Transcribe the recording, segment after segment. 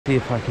See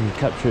if I can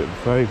capture it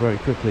very, very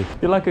quickly.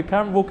 You're like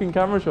a walking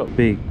camera shop.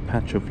 Big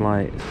patch of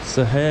light.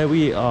 So here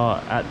we are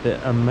at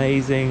the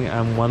amazing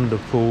and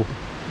wonderful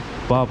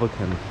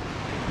Barbican.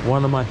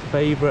 One of my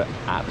favorite,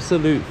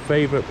 absolute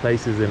favorite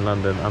places in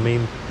London. I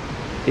mean,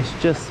 it's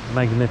just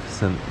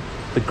magnificent.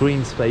 The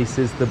green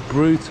spaces, the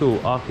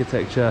brutal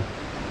architecture,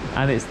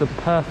 and it's the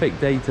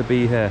perfect day to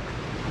be here.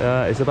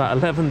 It's about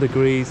 11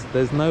 degrees,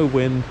 there's no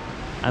wind,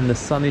 and the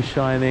sun is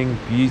shining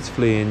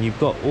beautifully, and you've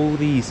got all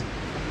these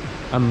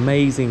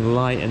amazing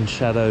light and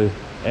shadow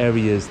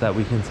areas that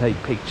we can take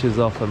pictures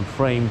of and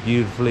frame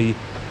beautifully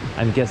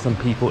and get some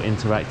people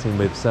interacting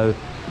with. So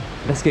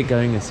let's get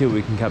going and see what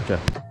we can capture.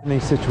 In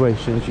these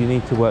situations you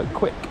need to work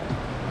quick.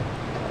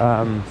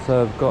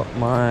 So I've got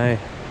my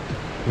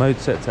mode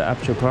set to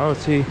aperture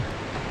priority.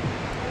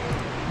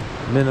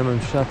 Minimum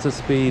shutter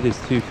speed is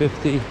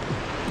 250,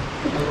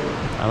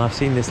 and I've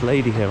seen this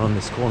lady here on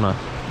this corner.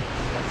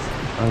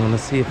 I'm going to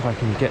see if I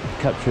can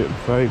capture it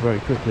very,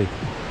 very quickly.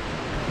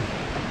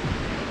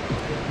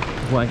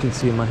 What I can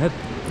see in my head.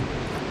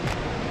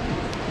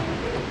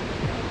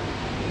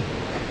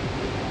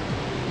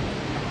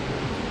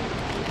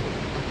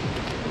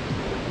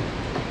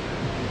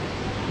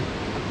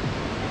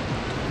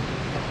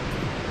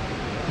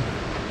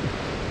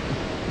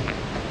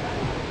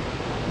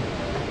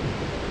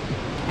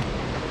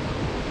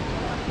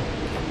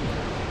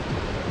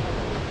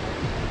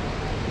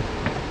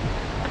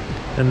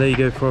 And there you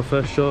go for our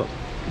first shot.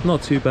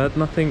 Not too bad,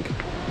 nothing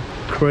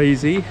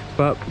crazy,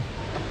 but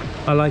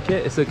I like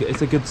it.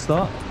 It's a good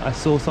start. I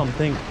saw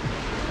something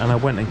and I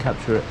went and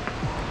captured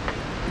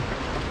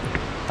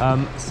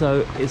it.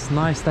 So it's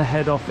nice to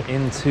head off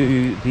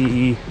into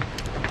the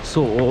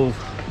sort of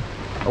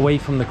away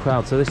from the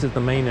crowd. So this is the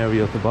main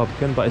area of the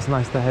Barbican, but it's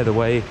nice to head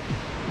away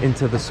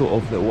into the sort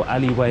of little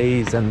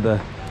alleyways and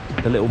the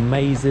little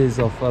mazes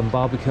of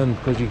Barbican,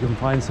 because you can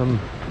find some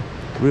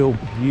real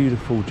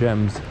beautiful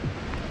gems.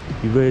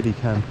 You really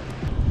can.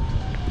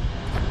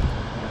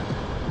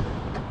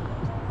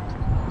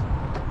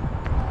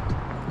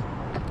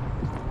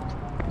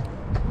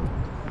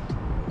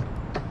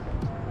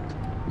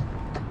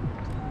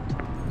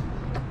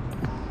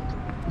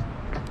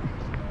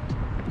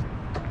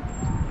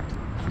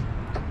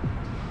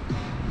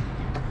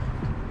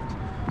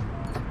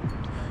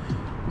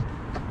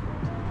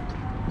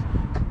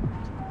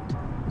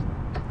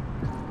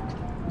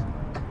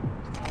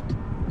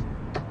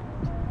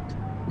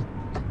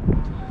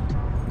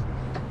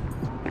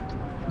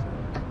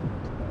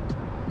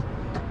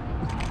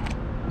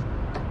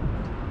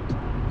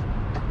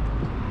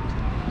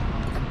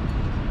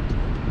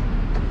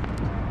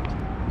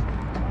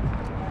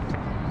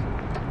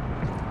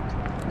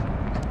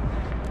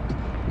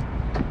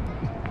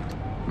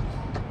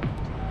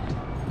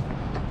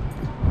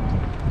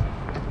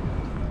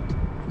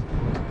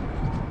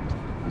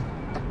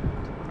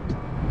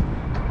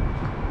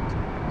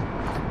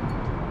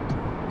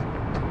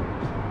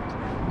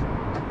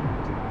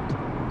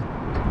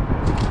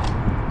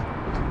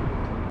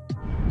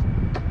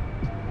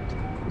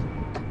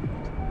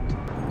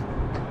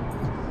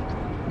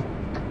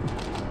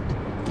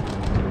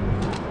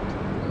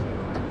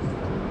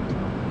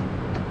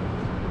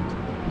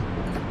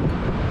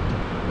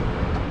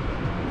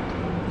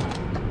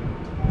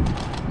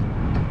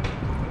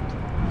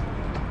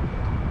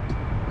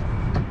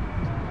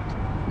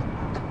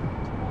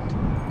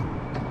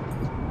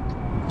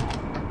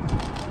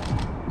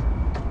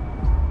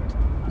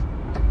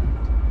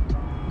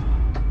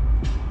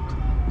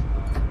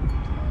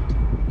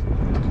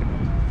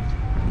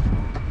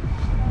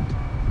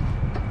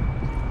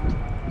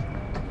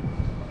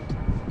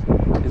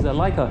 Is it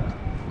Leica?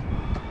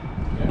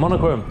 Yeah.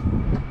 Monochrome?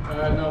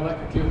 No,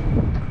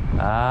 mkiv.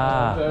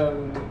 Ah.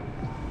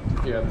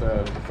 Yeah,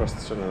 the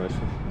first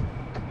generation.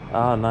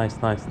 Ah, nice.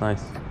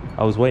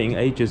 I was waiting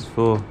ages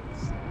for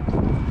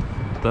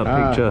that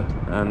picture,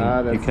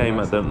 and you came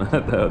at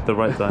the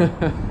right time.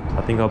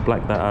 I think I'll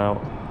black that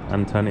out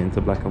and turn it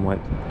into black and white.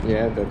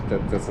 Yeah,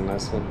 that's a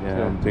nice one.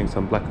 Yeah, I'm doing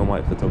some black and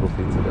white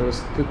photography today. There was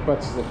good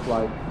patches of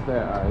light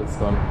there. It's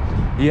done.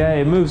 Yeah,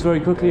 it moves very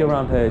quickly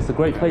around here. It's a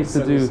great place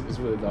to do It's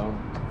really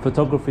down.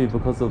 photography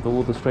because of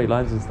all the straight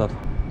lines and stuff.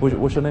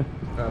 What's your name?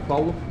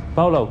 Paulo.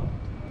 Paulo.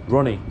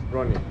 Roni.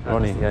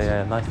 Roni.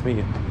 Yeah. Nice to meet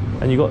you.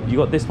 And you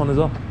got this one as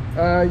well?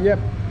 Yep.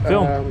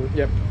 Film?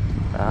 Yep.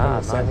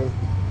 Ah, nice.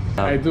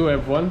 I do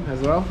have one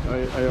as well.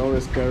 I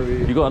always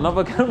carry. You got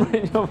another camera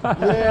in your bag?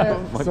 Yeah.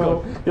 Oh my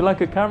God. You're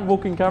like a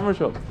walking camera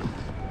shop.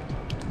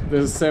 The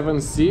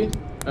 7C.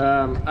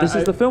 This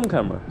is the film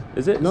camera,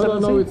 is it? No,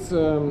 7C?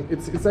 no.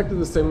 It's exactly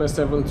the same as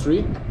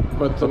 7.3,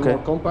 but more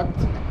compact.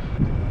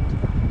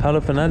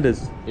 Paulo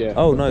Fernandez. Yeah.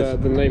 Oh, nice.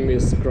 The name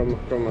is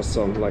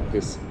Chromosome, like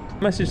this.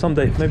 Message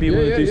someday. Maybe you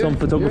want to do some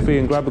photography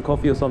and grab a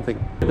coffee or something.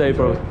 Good day,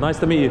 bro. Nice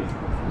to meet you.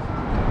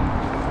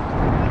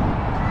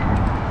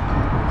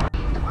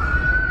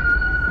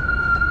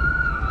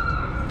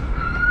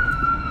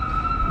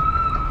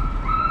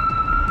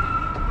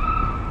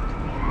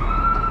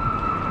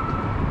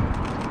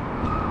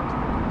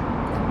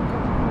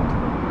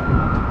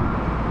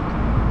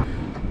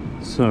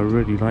 So I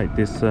really like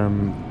this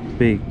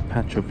big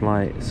patch of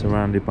light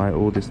surrounded by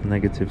all this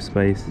negative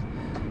space.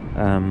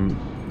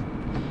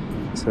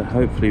 So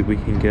hopefully we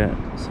can get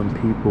some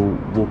people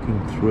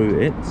walking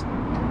through it.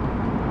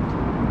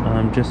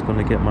 I'm just going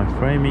to get my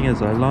framing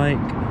as I like.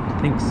 I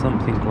think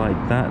something like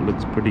that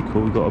looks pretty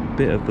cool. We've got a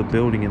bit of the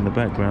building in the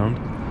background.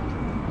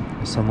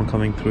 There's someone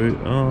coming through.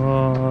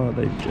 Oh,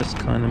 they've just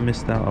kind of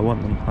missed out. I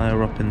want them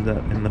higher up in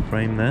the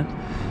frame there.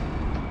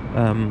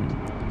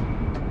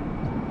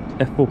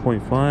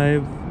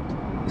 f4.5,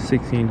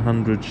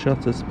 1600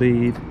 shutter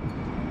speed,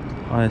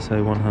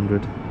 ISO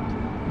 100,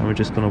 and we're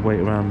just going to wait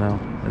around now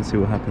and see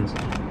what happens.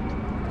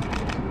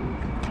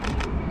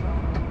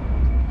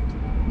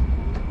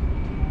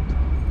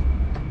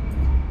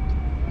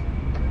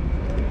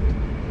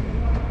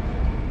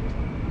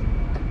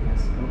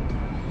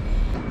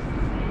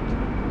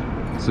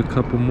 There's a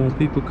couple more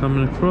people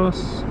coming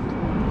across.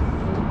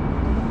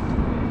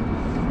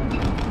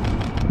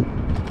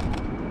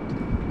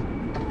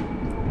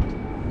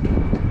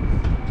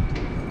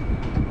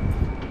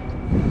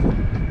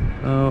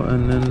 Oh,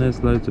 and then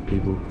there's loads of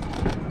people.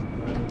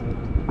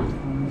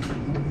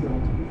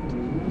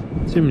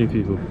 Too many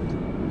people.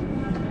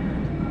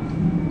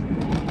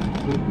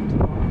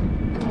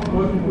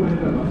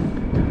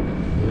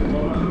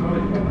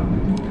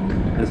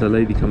 There's a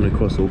lady coming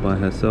across all by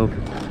herself.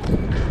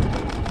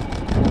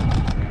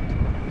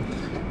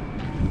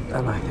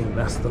 And I think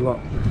that's the lot.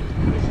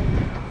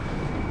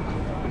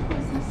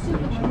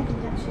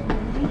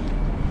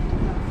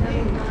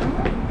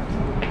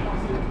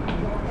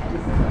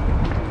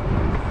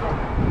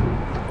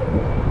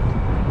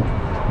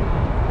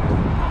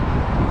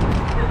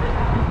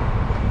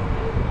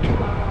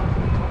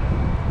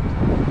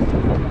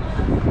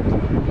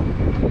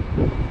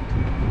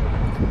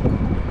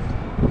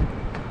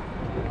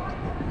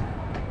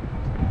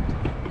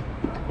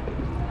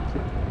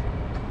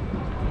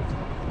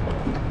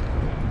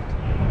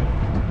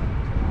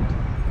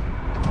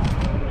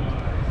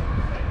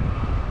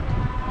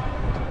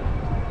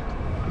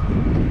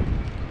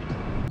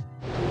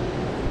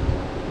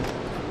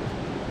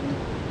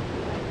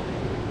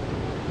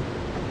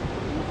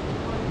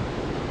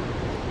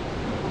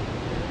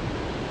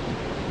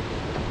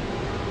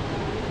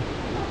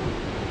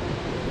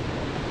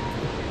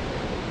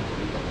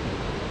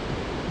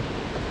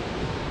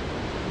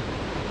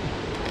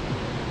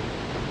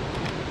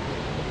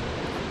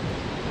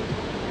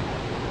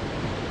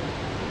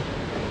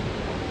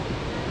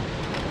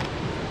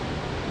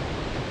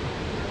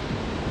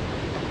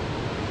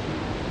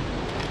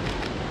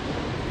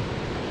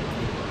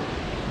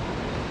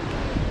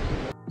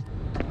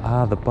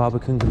 Ah, the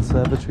Barbican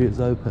Conservatory is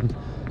open.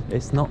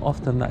 It's not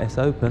often that it's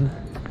open,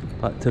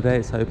 but today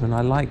it's open.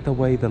 I like the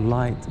way the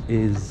light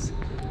is.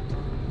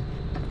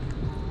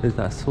 There's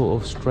that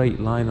sort of straight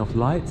line of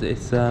light.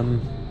 It's not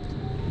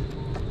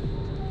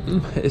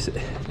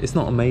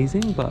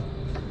amazing, but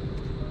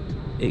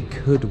it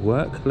could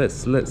work. Let's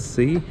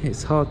see.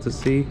 It's hard to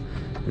see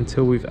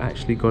until we've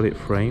actually got it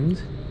framed.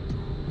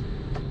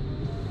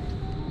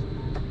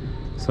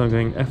 So I'm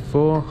going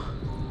f4.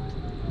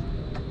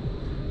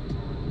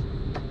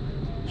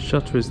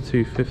 Shutter is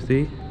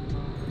 250,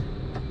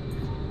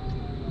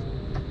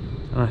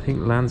 and I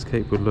think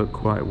landscape would look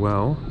quite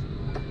well.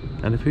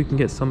 And if we can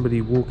get somebody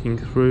walking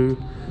through,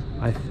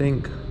 I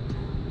think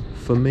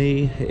for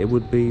me it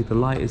would be the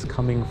light is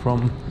coming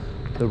from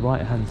the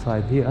right hand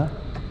side here.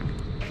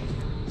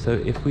 So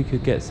if we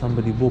could get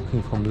somebody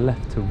walking from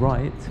left to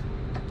right,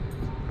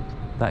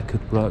 that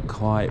could work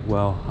quite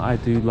well. I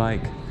do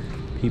like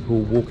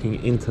people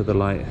walking into the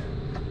light.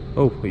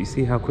 Oh, but you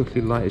see how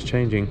quickly the light is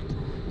changing.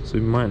 So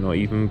we might not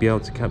even be able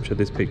to capture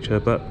this picture,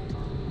 but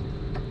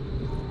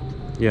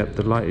yeah,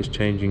 the light is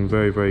changing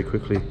very, very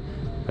quickly.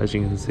 As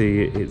you can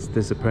see, it's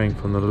disappearing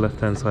from the left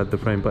hand side of the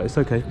frame, but it's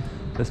okay.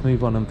 Let's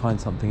move on and find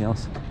something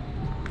else.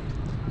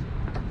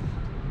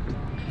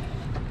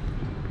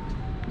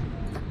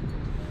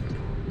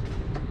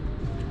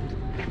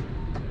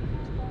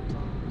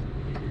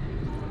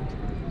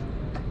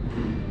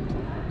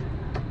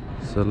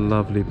 It's a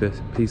lovely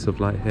piece of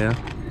light here.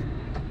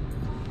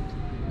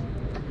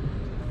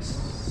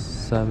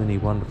 So many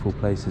wonderful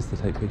places to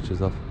take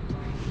pictures of.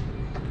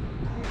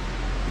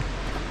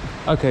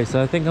 Okay,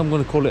 so I think I'm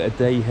going to call it a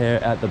day here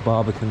at the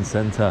Barbican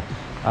Centre.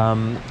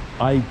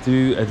 I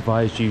do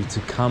advise you to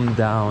come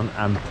down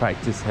and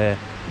practice here.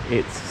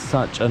 It's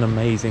such an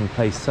amazing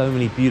place, so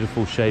many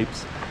beautiful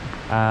shapes.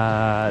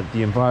 The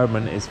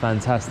environment is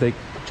fantastic.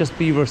 Just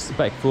be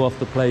respectful of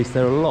the place.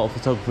 There are a lot of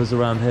photographers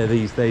around here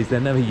these days. There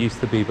never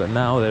used to be, but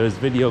now there is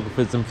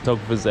videographers and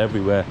photographers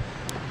everywhere.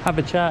 Have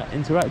a chat,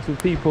 interact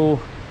with people,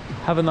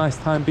 have a nice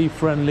time, be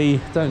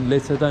friendly, don't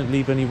litter, don't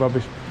leave any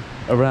rubbish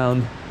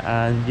around,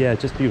 and yeah,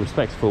 just be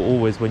respectful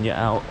always when you're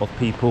out of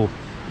people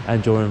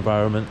and your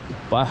environment.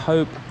 But I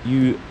hope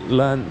you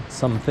learned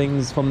some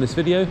things from this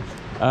video.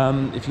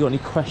 If you've got any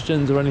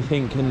questions or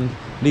anything, can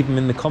leave them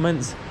in the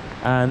comments,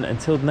 and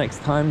until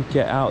next time,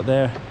 get out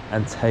there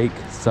and take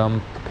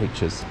some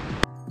pictures.